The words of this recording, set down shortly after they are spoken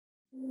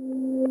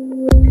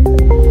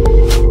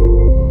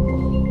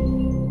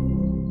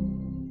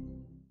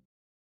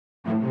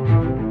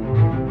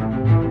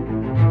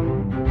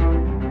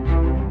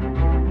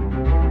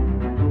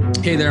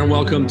Hey there, and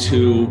welcome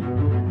to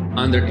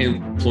Under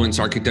Influence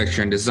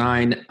Architecture and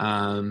Design.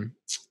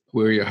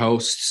 We're your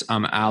hosts.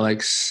 I'm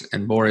Alex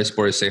and Boris.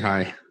 Boris, say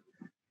hi.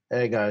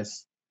 Hey,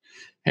 guys.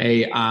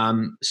 Hey,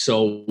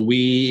 so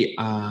we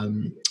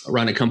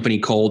run a company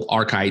called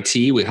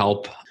ArchIT. We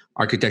help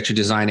architecture,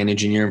 design, and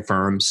engineering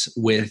firms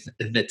with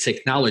the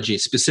technology,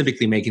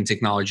 specifically making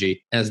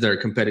technology as their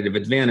competitive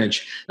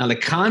advantage. Now, the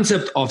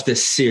concept of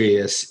this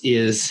series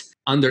is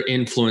Under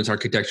Influence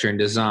Architecture and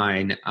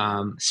Design.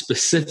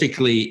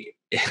 Specifically,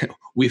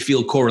 we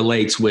feel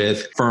correlates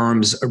with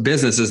firms or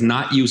businesses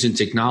not using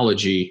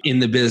technology in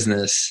the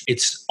business.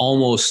 It's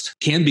almost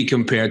can be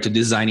compared to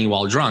designing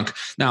while drunk.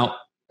 Now,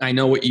 I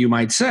know what you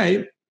might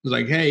say,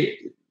 like, hey,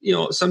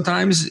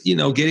 sometimes,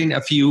 getting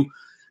a few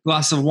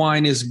glass of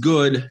wine is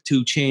good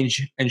to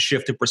change and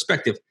shift the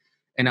perspective.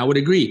 And I would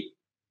agree.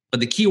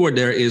 But the key word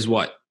there is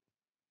what?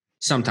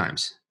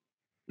 Sometimes,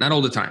 not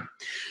all the time,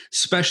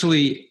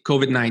 especially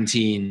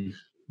COVID-19,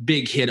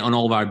 big hit on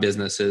all of our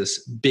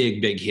businesses,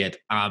 big hit.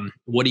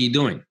 What are you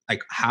doing?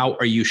 Like, how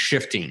are you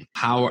shifting?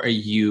 How are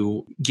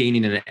you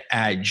gaining an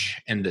edge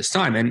in this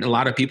time? And a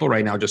lot of people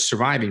right now just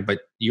surviving,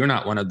 but you're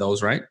not one of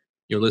those, right?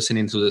 You're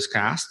listening to this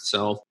cast.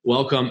 So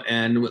welcome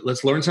and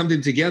let's learn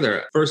something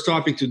together. First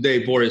topic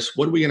today, Boris,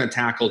 what are we going to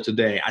tackle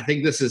today? I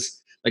think this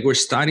is like we're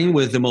starting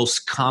with the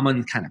most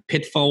common kind of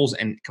pitfalls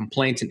and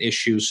complaints and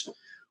issues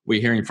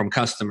we're hearing from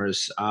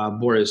customers.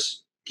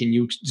 Boris, can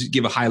you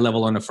give a high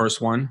level on the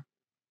first one?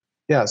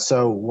 Yeah.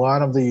 So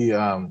one of the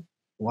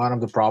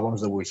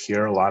problems that we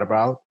hear a lot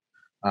about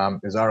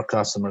is our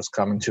customers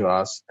coming to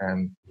us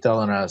and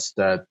telling us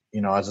that,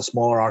 as a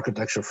smaller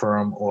architecture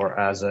firm or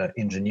as an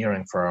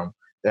engineering firm,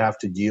 they have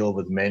to deal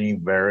with many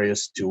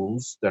various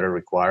tools that are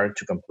required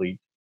to complete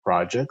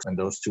projects. And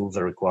those tools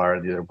are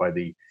required either by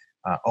the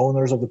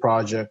owners of the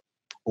project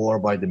or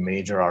by the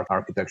major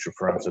architecture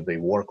firms that they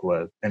work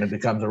with. And it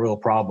becomes a real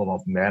problem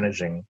of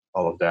managing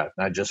all of that,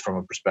 not just from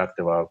a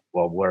perspective of,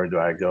 well, where do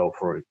I go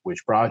for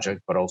which project,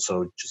 but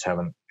also just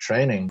having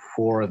training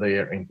for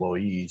their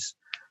employees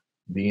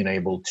being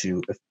able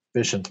to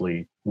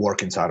efficiently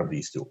work inside of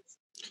these tools.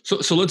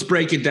 So let's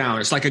break it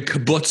down. It's like a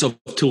kibbutz of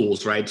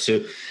tools, right?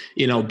 So,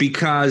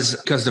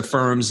 because the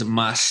firms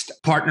must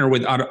partner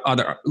with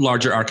other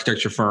larger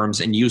architecture firms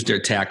and use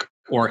their tech,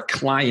 or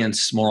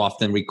clients more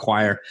often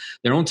require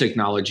their own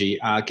technology.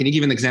 Can you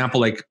give an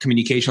example, like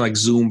communication, like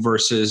Zoom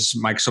versus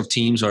Microsoft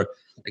Teams, or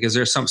like, is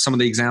there some of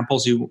the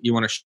examples you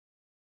want to share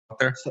out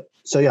there?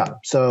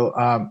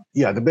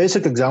 The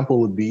basic example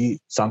would be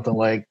something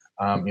like,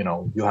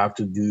 you have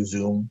to do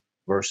Zoom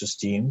versus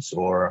Teams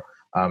or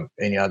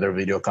any other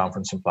video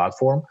conferencing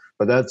platform,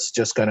 but that's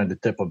just kind of the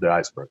tip of the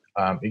iceberg.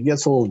 It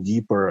gets a little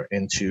deeper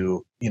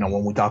into,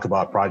 when we talk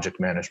about project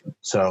management.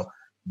 So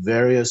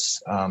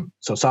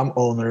some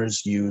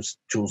owners use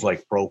tools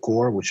like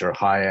Procore, which are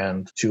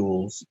high-end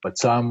tools, but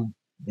some,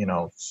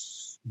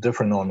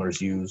 different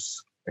owners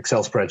use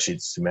Excel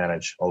spreadsheets to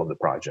manage all of the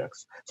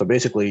projects. So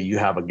basically you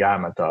have a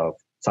gamut of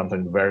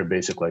something very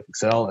basic like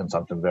Excel and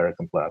something very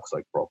complex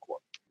like Procore.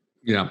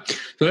 Yeah.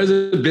 So as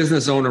a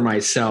business owner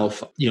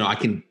myself, I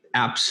can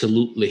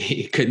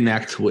absolutely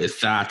connect with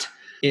that.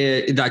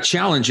 That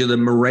challenge of the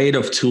myriad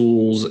of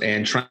tools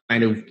and trying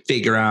to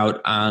figure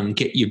out,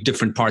 get your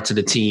different parts of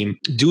the team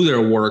do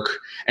their work.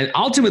 And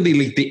ultimately,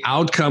 like, the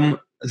outcome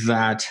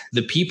that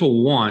the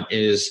people want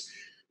is,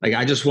 like,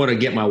 I just want to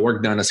get my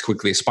work done as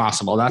quickly as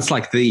possible. That's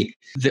like the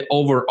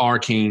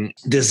overarching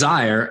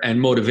desire and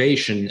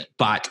motivation,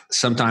 but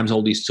sometimes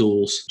all these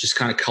tools just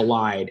kind of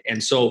collide.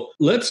 And so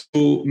let's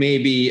do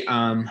maybe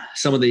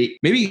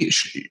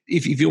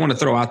if you want to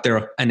throw out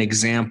there an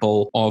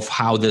example of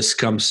how this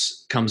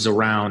comes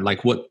around,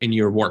 like what in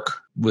your work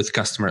with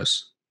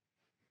customers.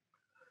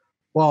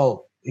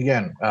 Well,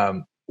 again,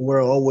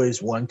 we're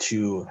always want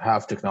to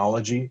have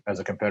technology as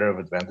a competitive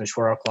advantage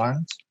for our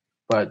clients.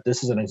 But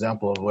this is an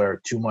example of where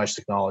too much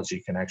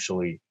technology can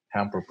actually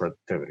hamper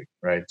productivity,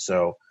 right?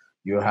 So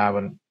you have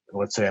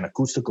let's say an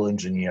acoustical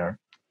engineer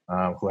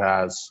who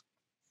has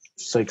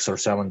 6 or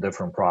 7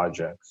 different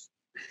projects,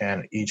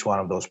 and each one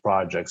of those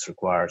projects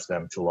requires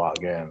them to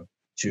log in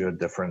to a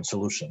different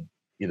solution,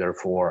 either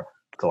for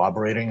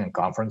collaborating and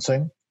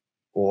conferencing,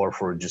 or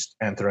for just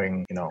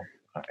entering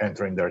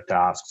their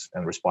tasks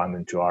and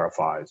responding to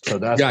RFIs. So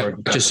that's where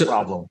the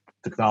problem.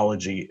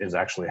 Technology is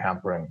actually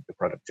hampering the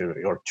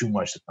productivity, or too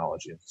much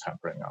technology is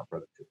hampering our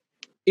productivity.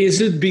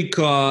 Is it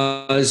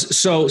because,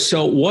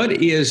 so what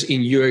is,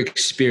 in your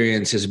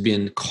experience, has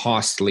been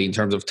costly in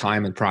terms of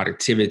time and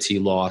productivity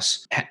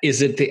loss?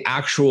 Is it the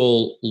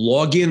actual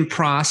login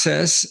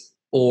process,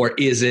 or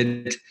is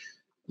it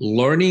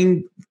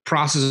learning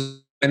process?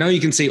 I know you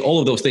can say all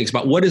of those things,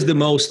 but what is the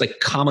most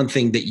common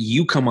thing that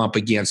you come up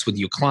against with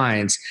your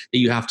clients that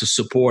you have to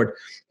support,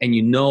 and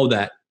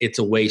that it's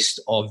a waste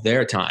of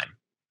their time?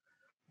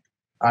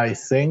 I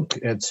think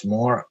it's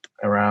more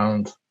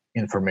around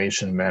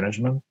information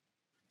management.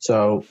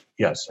 So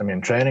yes,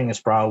 training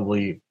is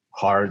probably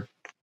hard.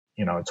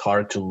 It's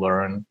hard to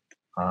learn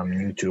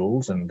new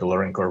tools, and the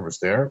learning curve is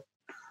there.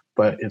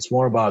 but it's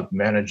more about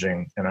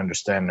managing and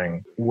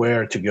understanding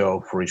where to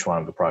go for each one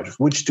of the projects.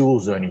 Which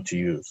tools do I need to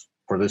use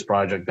for this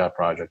project, that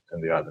project,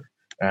 and the other?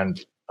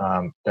 And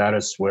that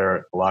is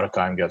where a lot of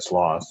time gets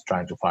lost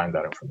trying to find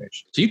that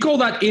information. So you call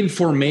that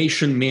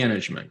information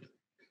management.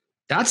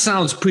 That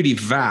sounds pretty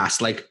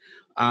vast. Like,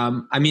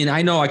 I mean,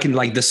 I know I can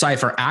like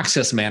decipher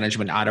access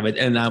management out of it,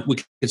 and we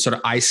can sort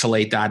of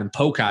isolate that and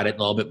poke at it a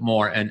little bit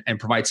more and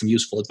provide some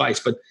useful advice.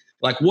 But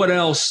like, what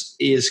else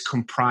is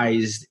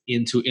comprised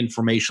into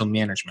information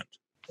management?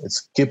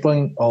 It's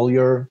keeping all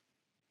your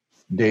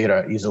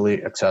data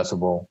easily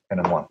accessible and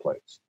in one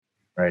place,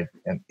 right?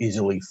 And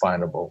easily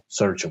findable,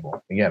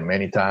 searchable. Again,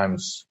 many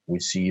times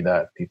we see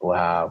that people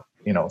have,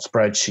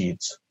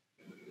 spreadsheets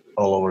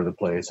all over the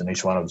place, and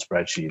each one of the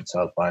spreadsheets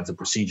outlines a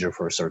procedure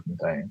for a certain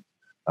thing,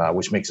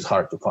 which makes it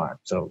hard to find.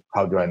 So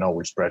how do I know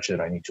which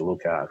spreadsheet I need to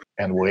look at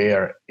and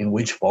where, in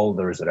which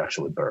folder is it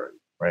actually buried,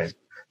 right?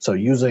 So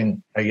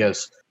using, I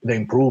guess, the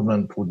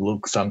improvement would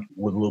look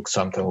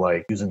something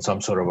like using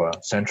some sort of a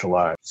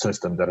centralized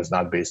system that is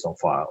not based on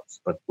files,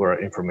 but where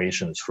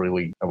information is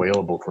freely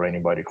available for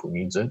anybody who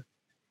needs it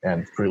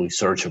and freely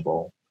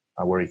searchable,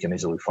 where you can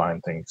easily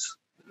find things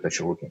that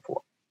you're looking for.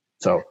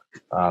 So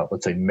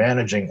let's say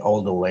managing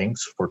all the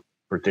links for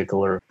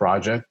particular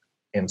project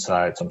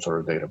inside some sort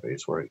of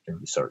database where it can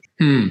be searched.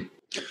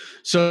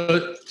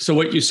 So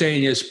what you're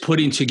saying is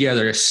putting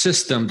together a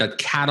system that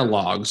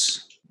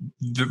catalogs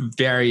the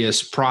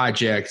various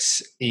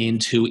projects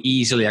into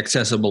easily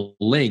accessible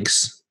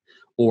links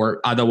or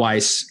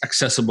otherwise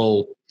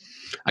accessible,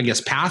 I guess,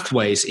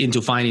 pathways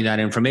into finding that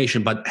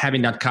information, but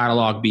having that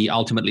catalog be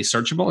ultimately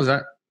searchable.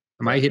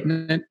 Am I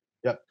hitting it?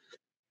 Yep.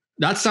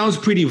 That sounds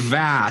pretty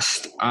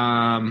vast.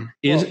 Are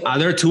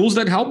there tools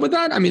that help with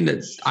that? I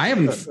mean, I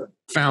haven't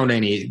found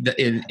any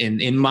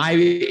in my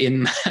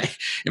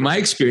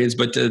experience,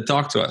 but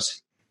talk to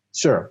us.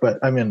 Sure.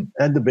 But I mean,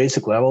 at the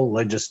basic level,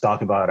 let's just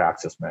talk about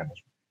access management.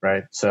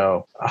 Right.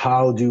 So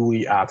how do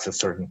we access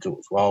certain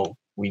tools? Well,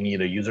 we need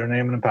a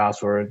username and a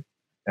password,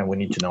 and we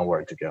need to know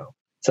where to go.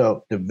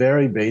 So the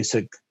very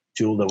basic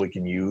tool that we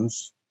can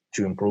use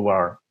to improve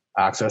our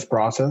access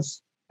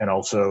process and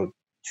also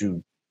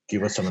to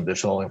give us some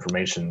additional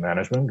information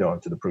management, going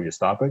to the previous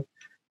topic,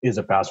 is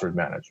a password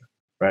manager.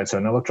 Right. So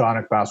an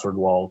electronic password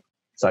vault,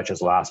 such as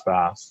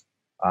LastPass,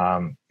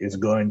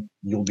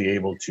 you'll be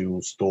able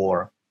to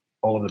store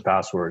all of the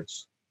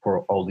passwords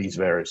for all these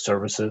various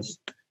services.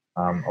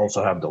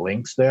 Also have the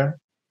links there,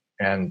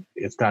 and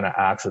it kind of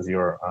acts as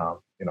your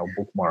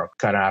bookmark,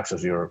 kind of acts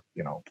as your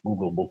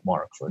Google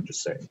bookmarks, let's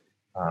just say,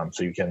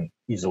 so you can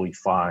easily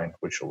find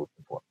what you're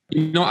looking for.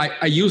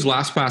 I use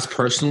LastPass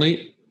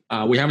personally.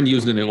 We haven't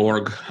used it in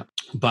org,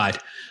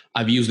 but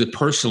I've used it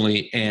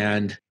personally,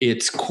 and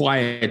it's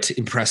quite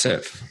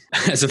impressive.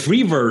 As a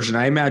free version,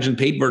 I imagine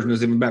paid version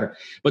is even better.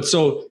 But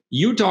so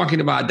you're talking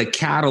about the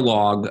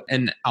catalog,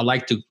 and I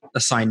like to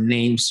assign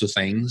names to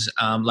things,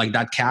 like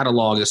that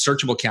catalog, the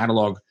searchable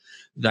catalog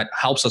that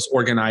helps us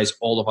organize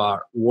all of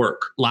our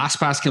work.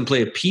 LastPass can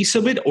play a piece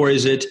of it, or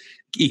it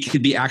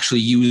could be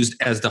actually used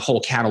as the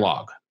whole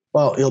catalog?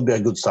 Well, it'll be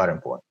a good starting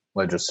point,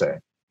 let's just say.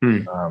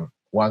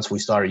 Once we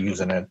start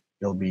using it,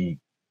 it'll be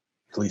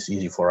at least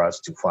easy for us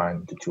to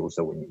find the tools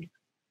that we need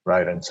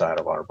right inside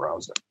of our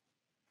browser.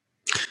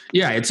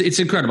 Yeah, it's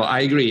incredible. I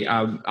agree.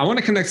 I want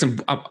to connect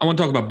I want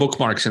to talk about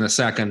bookmarks in a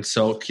second.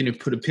 So can you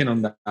put a pin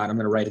on that? I'm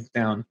going to write it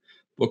down,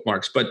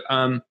 bookmarks. But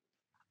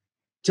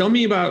tell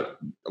me about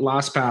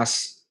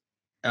LastPass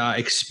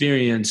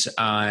experience,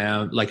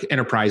 like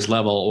enterprise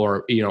level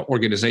or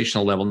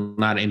organizational level,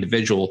 not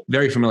individual.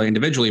 Very familiar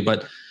individually,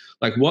 but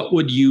like, what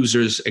would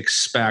users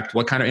expect?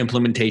 What kind of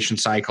implementation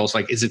cycles?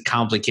 Like, is it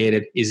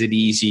complicated? Is it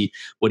easy?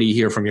 What do you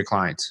hear from your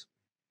clients?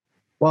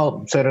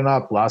 Well, setting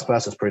up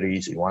LastPass is pretty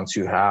easy. Once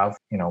you have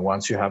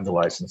the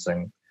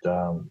licensing,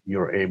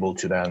 you're able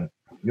to then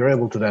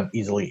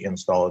easily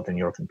install it in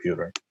your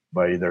computer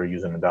by either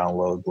using a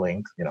download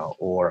link,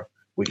 or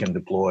we can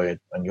deploy it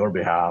on your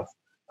behalf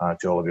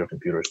to all of your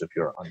computers if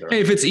you're under.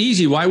 Hey, if it's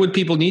easy, why would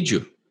people need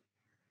you?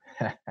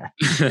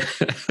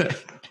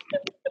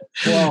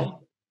 Well.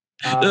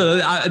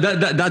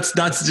 That's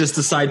just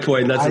a side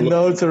point. I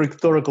know it's a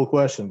rhetorical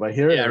question, but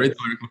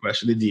rhetorical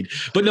question indeed.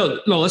 But no.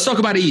 Let's talk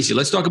about it easy.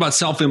 Let's talk about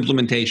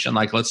self-implementation.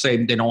 Like, let's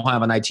say they don't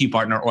have an IT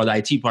partner, or the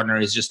IT partner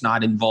is just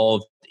not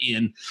involved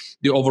in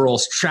the overall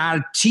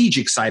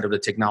strategic side of the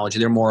technology.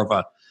 They're more of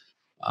a,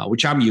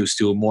 which I'm used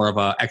to, more of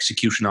a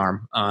execution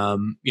arm.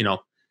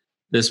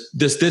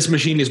 This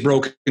machine is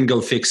broken,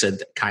 go fix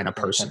it kind of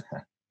person.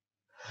 Okay.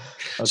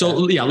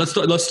 So yeah,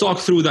 let's talk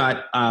through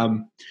that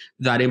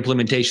that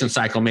implementation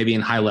cycle, maybe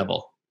in high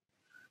level.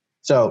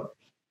 So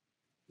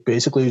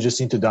basically, you just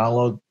need to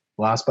download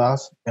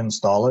LastPass,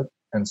 install it,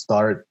 and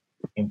start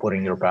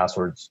inputting your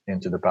passwords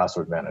into the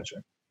password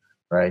manager.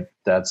 Right?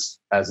 That's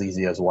as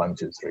easy as 1,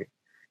 2, 3.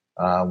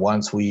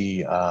 Once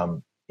your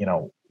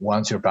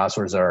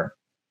passwords are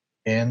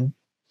in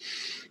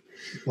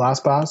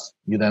LastPass,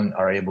 you then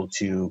are able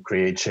to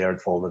create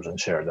shared folders and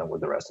share them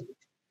with the rest of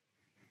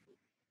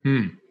the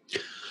team.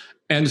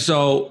 And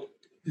so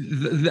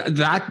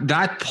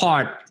That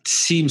part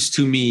seems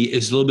to me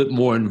is a little bit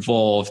more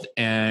involved,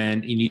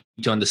 and you need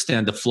to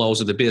understand the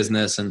flows of the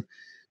business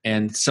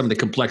and some of the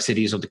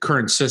complexities of the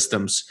current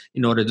systems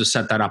in order to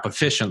set that up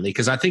efficiently.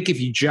 Because I think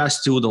if you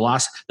just do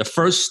the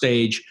first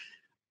stage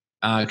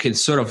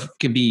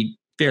can be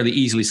fairly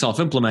easily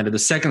self-implemented. The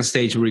second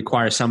stage will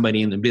require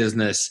somebody in the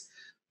business,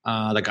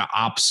 like an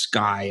ops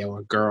guy or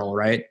a girl,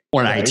 right?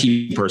 Or an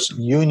IT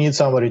person. You need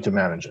somebody to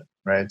manage it,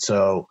 right?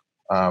 So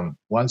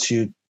once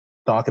you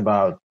talk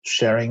about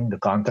sharing the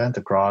content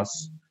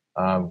across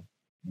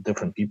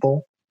different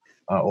people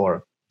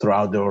or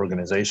throughout the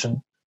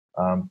organization,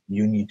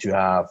 you need to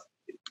have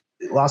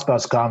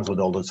LastPass comes with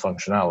all this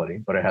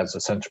functionality, but it has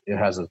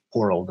a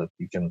portal that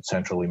you can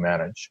centrally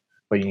manage,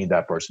 but you need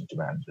that person to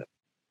manage it,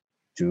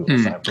 to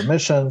assign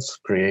permissions,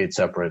 create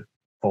separate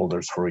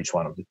folders for each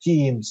one of the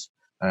teams,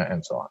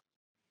 and so on.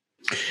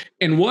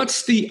 And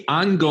what's the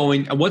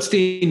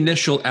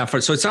initial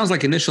effort? So it sounds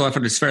like initial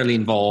effort is fairly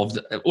involved.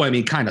 Well, I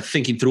mean, kind of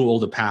thinking through all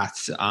the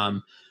paths.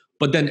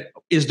 But then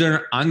is there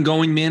an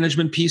ongoing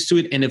management piece to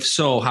it? And if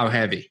so, how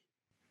heavy?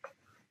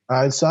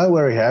 It's not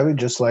very heavy,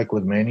 just like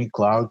with many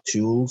cloud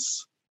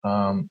tools.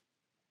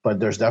 But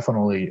there's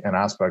definitely an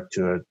aspect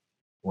to it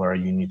where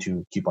you need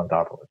to keep on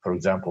top of it. For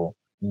example,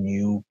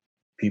 new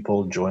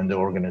people join the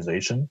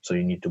organization, so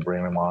you need to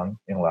bring them on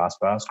in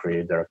LastPass,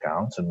 create their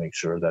accounts, and make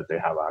sure that they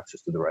have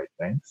access to the right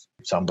things.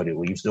 If somebody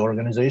leaves the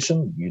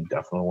organization, you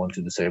definitely want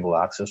to disable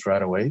access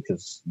right away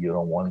because you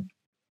don't want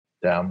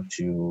them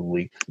to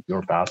leak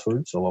your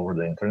passwords all over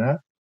the internet,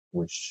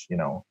 which,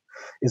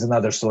 is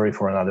another story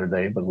for another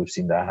day, but we've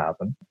seen that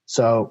happen.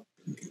 So,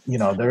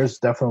 there's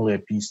definitely a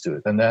piece to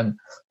it. And then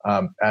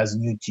as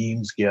new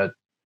teams get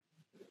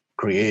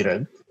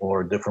created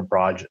or different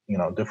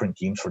different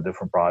teams for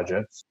different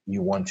projects,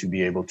 you want to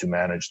be able to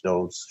manage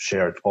those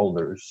shared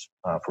folders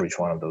for each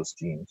one of those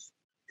teams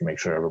to make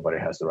sure everybody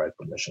has the right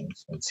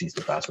permissions and sees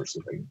the passwords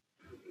that they need.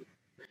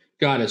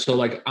 Got it. So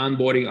like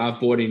onboarding,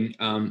 offboarding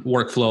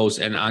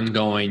workflows and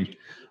ongoing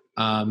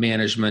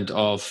management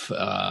of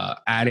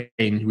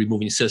adding,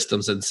 removing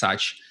systems and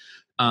such.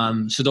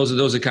 So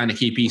those are kind of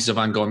key pieces of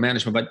ongoing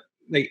management. But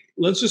like,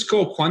 let's just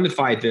go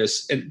quantify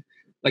this. And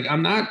like,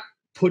 I'm not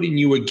putting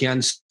you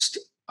against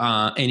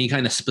any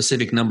kind of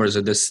specific numbers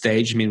at this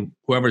stage. I mean,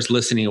 whoever's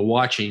listening or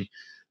watching,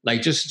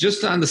 like just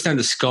to understand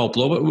the scope,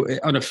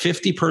 on a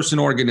 50-person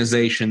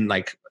organization,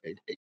 like,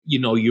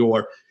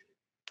 your,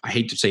 I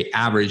hate to say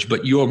average,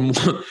 but your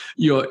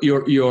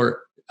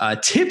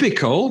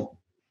typical,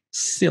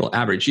 still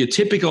average, your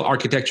typical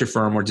architecture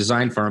firm or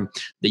design firm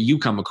that you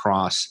come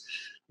across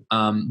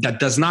that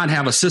does not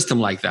have a system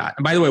like that.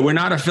 And by the way, we're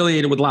not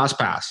affiliated with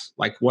LastPass,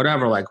 like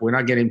whatever, like we're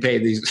not getting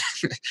paid, these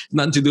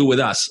nothing to do with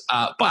us.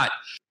 But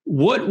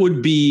what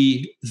would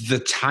be the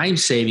time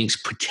savings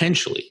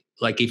potentially?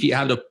 Like if you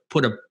had to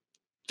put a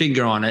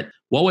finger on it,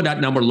 what would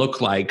that number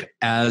look like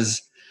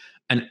as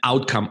an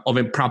outcome of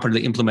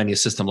properly implementing a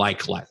system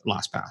like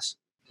LastPass?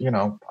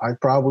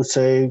 I'd probably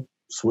say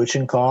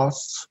switching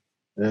costs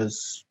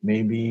is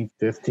maybe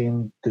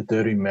 15 to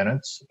 30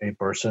 minutes a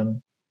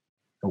person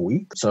a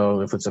week.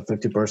 So if it's a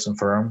 50-person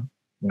firm,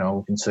 we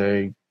can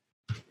say,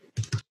 I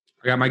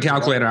got my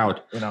calculator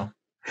out.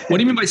 What do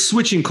you mean by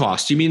switching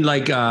costs? You mean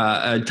like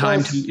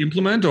time to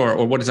implement,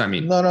 or what does that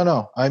mean?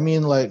 No. I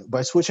mean, like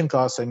by switching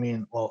costs,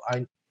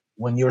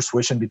 when you're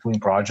switching between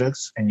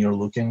projects and you're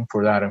looking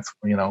for that,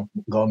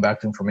 going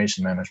back to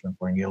information management,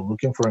 when you're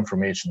looking for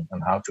information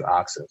on how to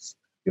access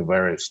your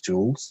various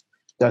tools,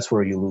 that's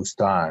where you lose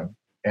time.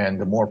 And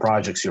the more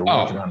projects you're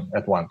working on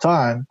at one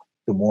time,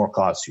 the more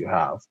costs you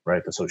have,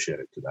 right,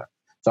 associated to that.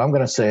 So I'm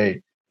going to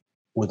say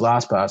with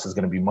LastPass, it's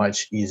going to be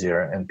much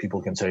easier, and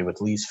people can save at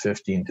least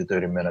 15 to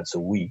 30 minutes a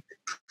week,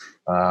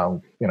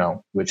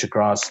 which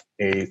across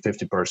a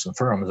 50-person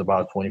firm is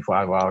about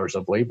 25 hours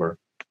of labor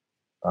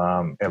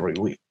every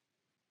week,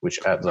 which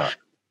adds up.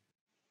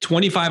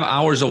 25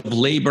 hours of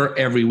labor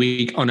every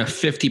week on a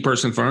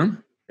 50-person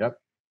firm? Yep.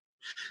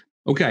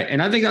 Okay,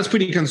 and I think that's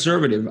pretty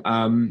conservative.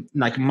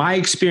 Like my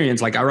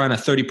experience, like I run a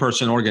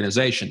 30-person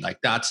organization. Like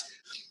that's,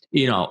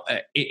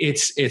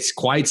 it's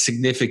quite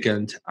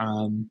significant.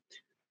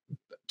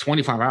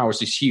 25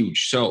 hours is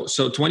huge. So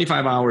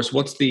 25 hours,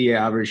 what's the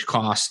average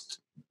cost?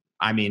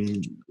 I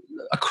mean,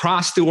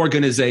 across the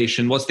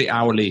organization, what's the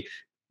hourly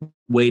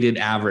weighted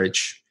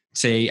average?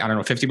 Say, I don't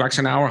know, $50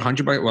 an hour,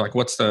 $100? Like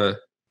what's the...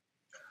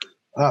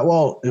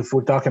 Well, if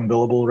we're talking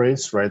billable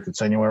rates, right,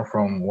 it's anywhere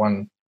from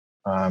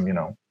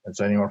it's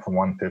anywhere from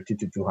 $150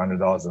 to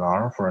 $200 an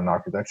hour for an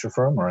architecture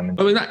firm or an.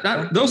 I mean,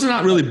 those are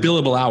not really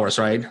billable hours,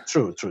 right?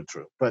 True.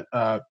 But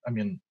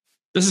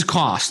this is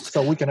cost.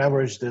 So we can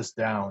average this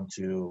down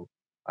to,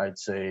 I'd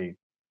say,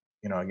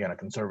 again, a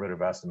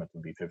conservative estimate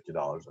would be $50 an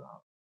hour.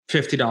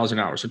 $50 an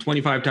hour. So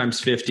 25 times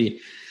 50,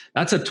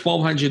 that's a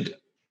 $1,200.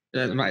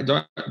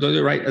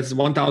 Right? That's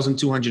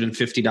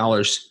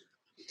 $1,250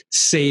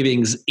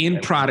 savings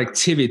in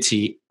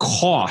productivity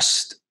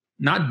cost.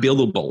 Not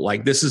billable.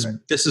 Like this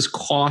is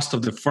cost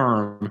of the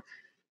firm,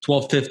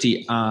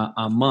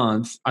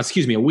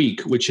 $1,250 a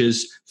week, which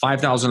is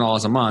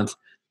 $5,000 a month.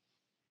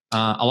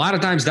 A lot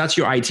of times that's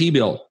your IT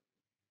bill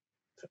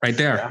right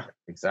there. Yeah,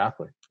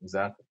 exactly.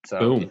 So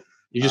boom.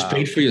 You just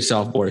paid for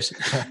yourself, Boris.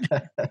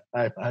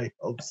 I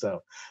hope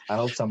so. I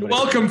hope somebody.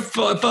 Welcome,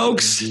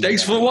 folks.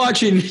 Thanks for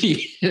watching.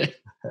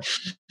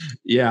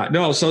 Yeah,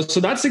 no. So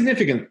that's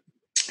significant,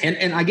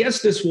 and I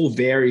guess this will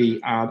vary.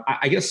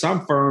 I guess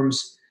some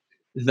firms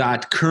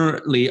that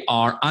currently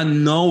are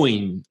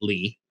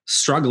unknowingly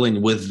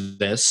struggling with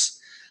this,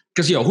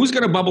 because who's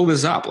going to bubble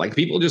this up? Like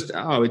people just,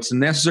 it's a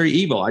necessary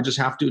evil. I just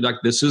have to, like,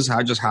 this is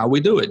how we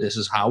do it. This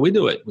is how we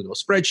do it. With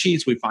those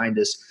spreadsheets, we find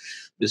this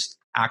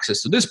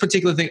access to this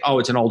particular thing. Oh,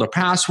 it's an older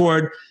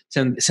password.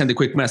 Send a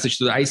quick message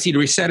to the IC to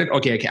reset it.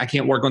 Okay, I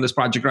can't work on this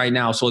project right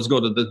now, so let's go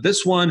to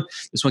this one.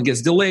 This one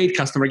gets delayed.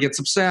 Customer gets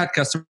upset.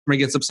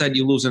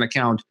 You lose an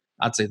account.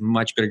 That's a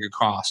much bigger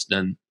cost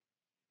than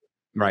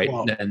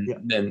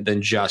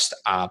than just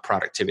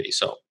productivity.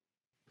 So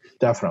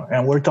definitely,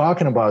 and we're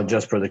talking about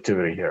just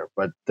productivity here,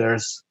 but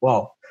there's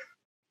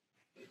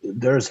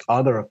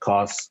other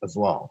costs as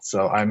well.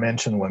 So I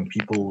mentioned when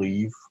people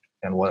leave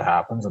and what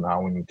happens and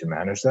how we need to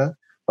manage that.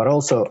 But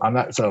also,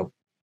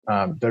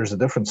 there's a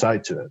different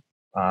side to it.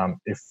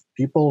 If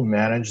people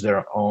manage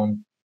their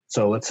own,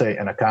 so let's say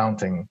an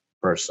accounting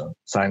person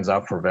signs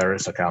up for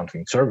various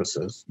accounting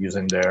services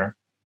using their,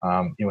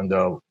 even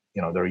though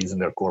they're using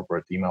their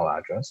corporate email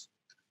address,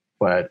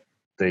 but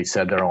they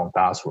set their own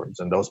passwords,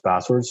 and those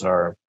passwords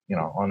are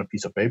on a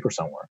piece of paper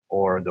somewhere,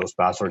 or those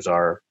passwords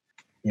are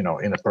in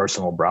a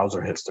personal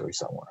browser history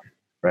somewhere.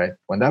 Right?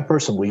 When that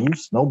person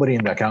leaves, nobody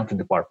in the accounting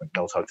department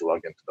knows how to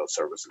log into those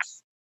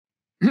services.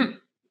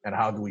 And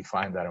how do we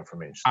find that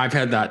information? I've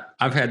had that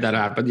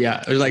happen.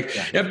 Yeah. It's like,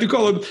 you have to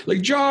call him,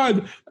 like,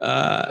 John,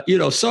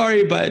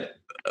 sorry, but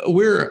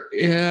we're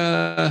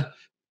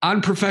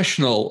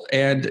unprofessional.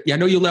 And I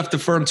know you left the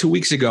firm 2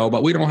 weeks ago,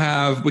 but we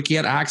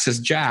can't access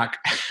Jack.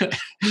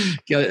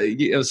 Yeah,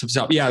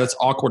 that's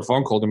awkward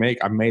phone call to make.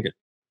 I've made it.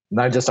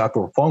 Not just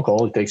awkward phone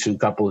call. It takes you a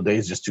couple of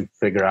days just to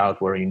figure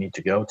out where you need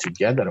to go to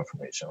get that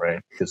information, right?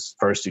 Because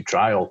first you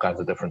try all kinds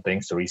of different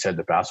things to reset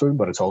the password,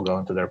 but it's all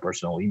going to their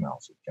personal email,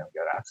 so you can't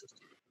get access to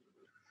it.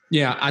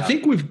 Yeah, I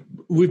think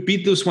we've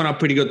beat this one up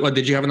pretty good. What,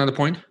 did you have another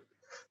point?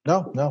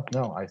 No.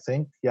 I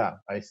think, that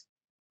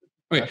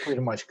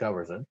pretty much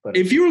covers it. But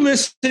if you're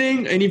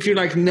listening and if you're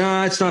like,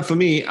 nah, it's not for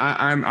me,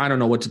 I don't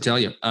know what to tell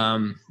you.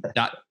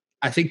 That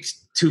I think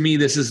to me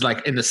this is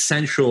like an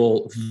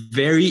essential,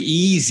 very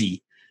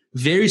easy,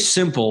 very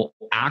simple,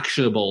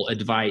 actionable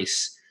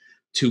advice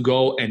to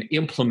go and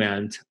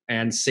implement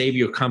and save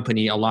your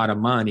company a lot of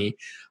money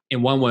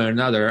in one way or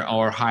another,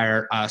 or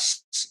hire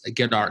us,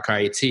 get our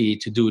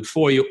IT to do it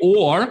for you,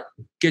 or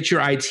get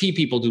your IT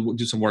people to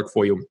do some work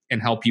for you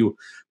and help you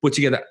put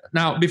together.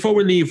 Now, before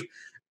we leave,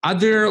 are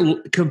there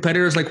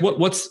competitors? Like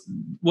what's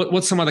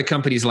some other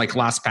companies like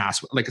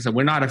LastPass? Like I said,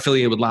 we're not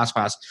affiliated with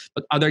LastPass,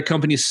 but are there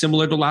companies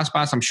similar to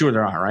LastPass? I'm sure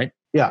there are, right?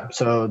 Yeah.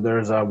 So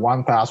there's a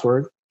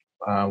 1Password,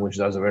 which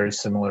does a very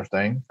similar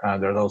thing.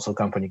 There's also a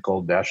company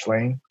called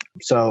Dashlane.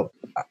 So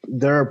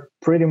there are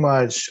pretty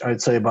much,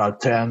 I'd say,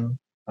 about 10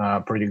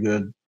 pretty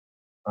good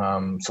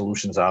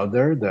solutions out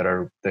there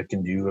that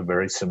can do a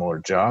very similar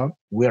job.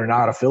 We are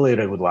not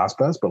affiliated with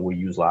LastPass, but we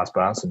use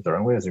LastPass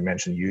internally. As you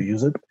mentioned, you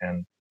use it,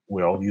 and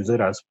we all use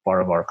it as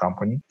part of our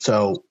company.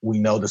 So we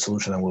know the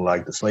solution and we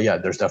like this. But yeah,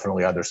 there's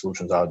definitely other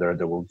solutions out there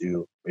that will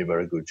do a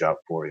very good job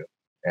for you,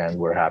 and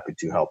we're happy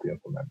to help you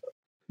implement them.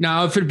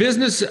 Now, for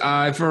business,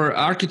 for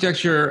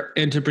architecture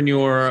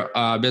entrepreneur,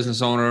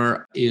 business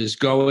owner is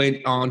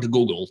going on to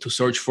Google to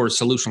search for a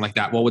solution like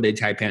that, what would they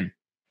type in?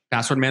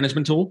 Password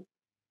management tool?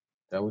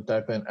 That would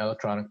type in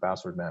electronic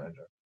password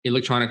manager.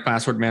 Electronic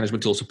password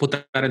management tool. So put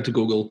that into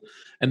Google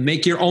and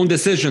make your own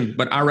decision.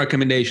 But our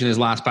recommendation is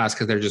LastPass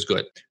because they're just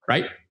good,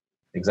 right?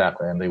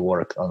 Exactly. And they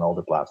work on all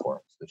the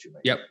platforms that you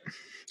make. Yep.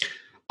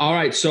 All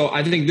right. So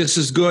I think this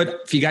is good.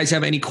 If you guys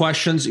have any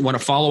questions, you want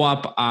to follow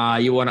up,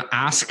 you want to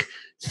ask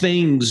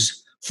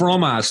things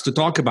from us to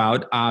talk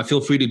about,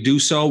 feel free to do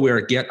so. We're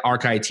at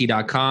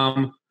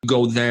getarchit.com.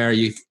 Go there,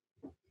 you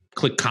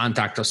click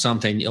contact or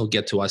something, it'll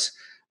get to us.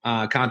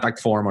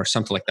 Contact form or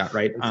something like that,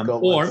 right?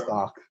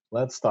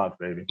 Let's talk,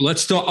 baby.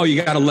 Let's talk. Oh,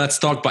 you got a let's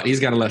talk button. He's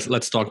got a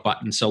let's talk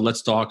button. So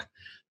let's talk.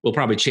 We'll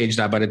probably change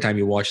that by the time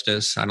you watch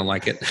this. I don't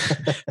like it.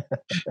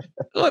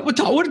 We're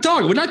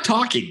talking. We're not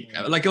talking.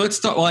 Like, let's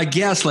talk. Well, I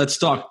guess let's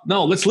talk.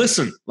 No, let's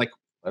listen. Like,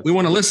 we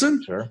want to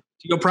listen to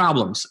your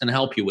problems and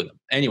help you with them.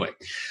 Anyway,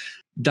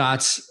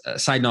 that's a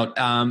side note.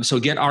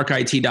 So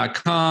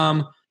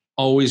getarchit.com.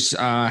 Always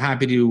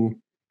happy to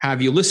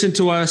have you listen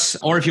to us.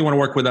 Or if you want to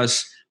work with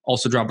us,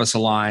 also drop us a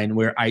line.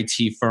 We're an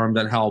IT firm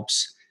that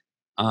helps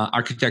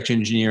architecture,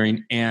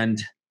 engineering,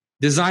 and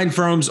design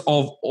firms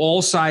of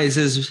all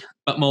sizes,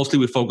 but mostly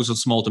we focus on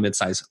small to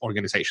mid-sized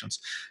organizations.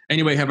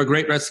 Anyway, have a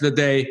great rest of the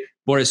day.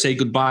 Boris, say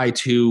goodbye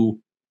to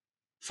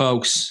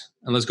folks,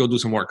 and let's go do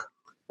some work.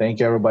 Thank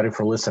you, everybody,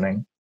 for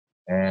listening,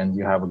 and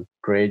you have a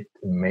great,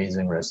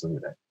 amazing rest of the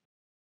day.